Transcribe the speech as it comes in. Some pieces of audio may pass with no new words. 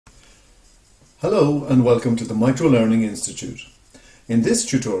Hello and welcome to the Micro Learning Institute. In this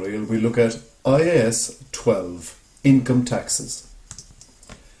tutorial we look at IAS 12, Income Taxes.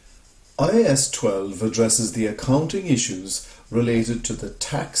 IAS 12 addresses the accounting issues related to the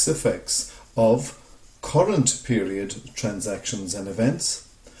tax effects of current period transactions and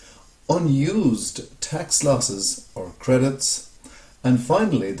events, unused tax losses or credits, and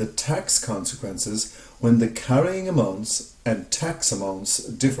finally the tax consequences when the carrying amounts and tax amounts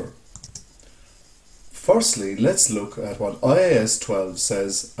differ. Firstly, let's look at what IAS 12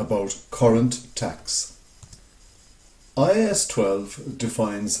 says about current tax. IAS 12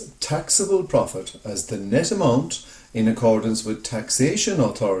 defines taxable profit as the net amount in accordance with taxation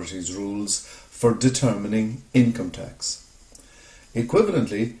authorities' rules for determining income tax.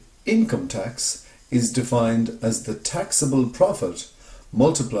 Equivalently, income tax is defined as the taxable profit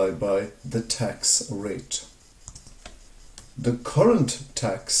multiplied by the tax rate. The current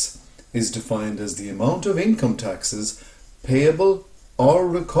tax is defined as the amount of income taxes payable or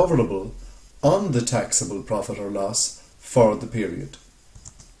recoverable on the taxable profit or loss for the period.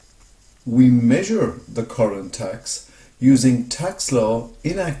 We measure the current tax using tax law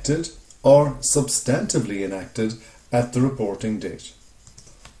enacted or substantively enacted at the reporting date.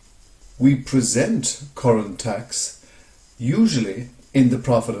 We present current tax usually in the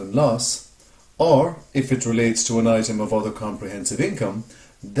profit and loss, or if it relates to an item of other comprehensive income,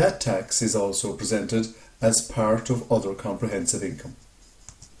 that tax is also presented as part of other comprehensive income.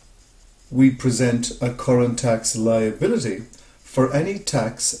 We present a current tax liability for any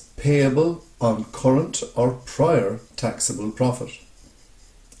tax payable on current or prior taxable profit.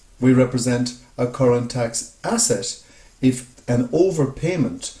 We represent a current tax asset if an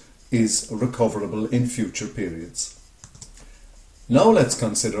overpayment is recoverable in future periods. Now let's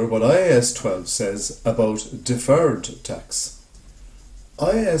consider what IAS 12 says about deferred tax.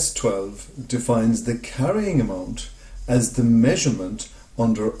 IAS 12 defines the carrying amount as the measurement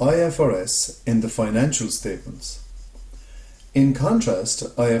under IFRS in the financial statements. In contrast,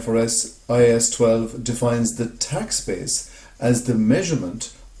 IAS 12 defines the tax base as the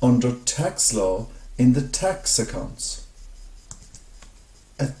measurement under tax law in the tax accounts.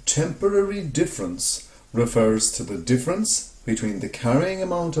 A temporary difference refers to the difference between the carrying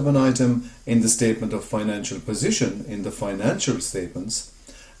amount of an item in the statement of financial position in the financial statements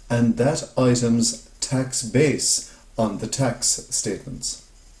and that item's tax base on the tax statements.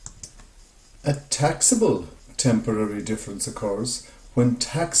 A taxable temporary difference occurs when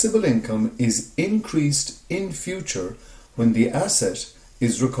taxable income is increased in future when the asset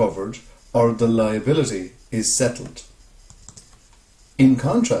is recovered or the liability is settled. In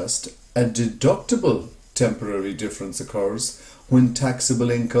contrast, a deductible temporary difference occurs when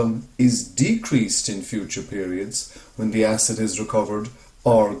taxable income is decreased in future periods when the asset is recovered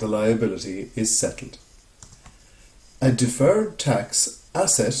or the liability is settled. A deferred tax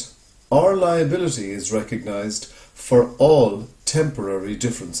asset or liability is recognized for all temporary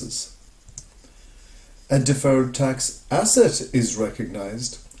differences. A deferred tax asset is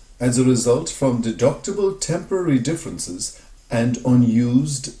recognized as a result from deductible temporary differences and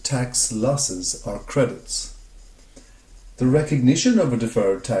unused tax losses or credits. The recognition of a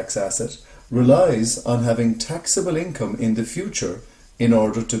deferred tax asset relies on having taxable income in the future in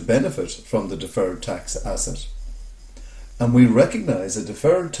order to benefit from the deferred tax asset. And we recognize a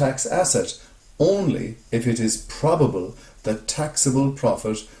deferred tax asset only if it is probable that taxable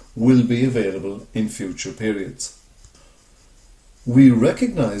profit will be available in future periods. We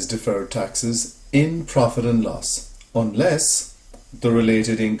recognize deferred taxes in profit and loss unless the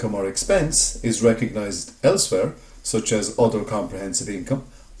related income or expense is recognized elsewhere, such as other comprehensive income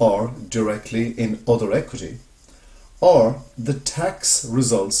or directly in other equity, or the tax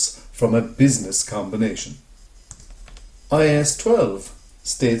results from a business combination. IAS 12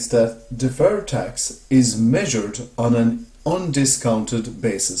 states that deferred tax is measured on an undiscounted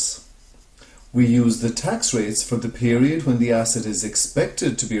basis. We use the tax rates for the period when the asset is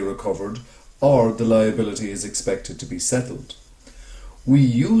expected to be recovered or the liability is expected to be settled. We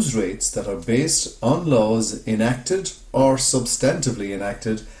use rates that are based on laws enacted or substantively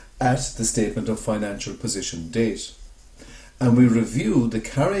enacted at the Statement of Financial Position date. And we review the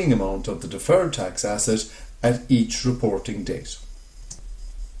carrying amount of the deferred tax asset at each reporting date.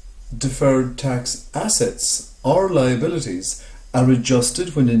 Deferred tax assets or liabilities are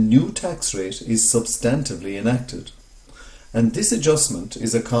adjusted when a new tax rate is substantively enacted, and this adjustment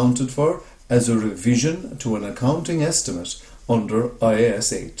is accounted for as a revision to an accounting estimate under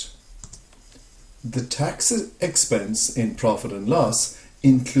IAS 8. The tax expense in profit and loss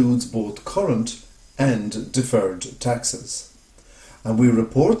includes both current and deferred taxes. and we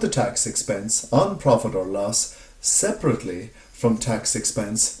report the tax expense on profit or loss separately from tax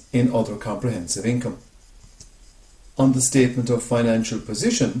expense in other comprehensive income. On the statement of financial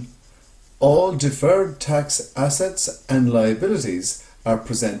position, all deferred tax assets and liabilities are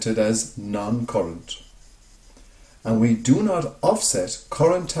presented as non-current, and we do not offset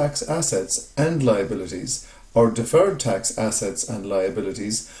current tax assets and liabilities or deferred tax assets and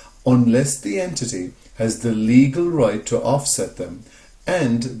liabilities unless the entity has the legal right to offset them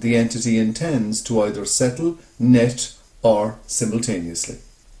and the entity intends to either settle, net or simultaneously.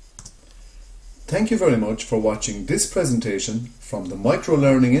 Thank you very much for watching this presentation from the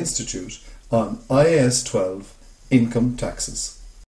Microlearning Institute on IAS 12 Income Taxes.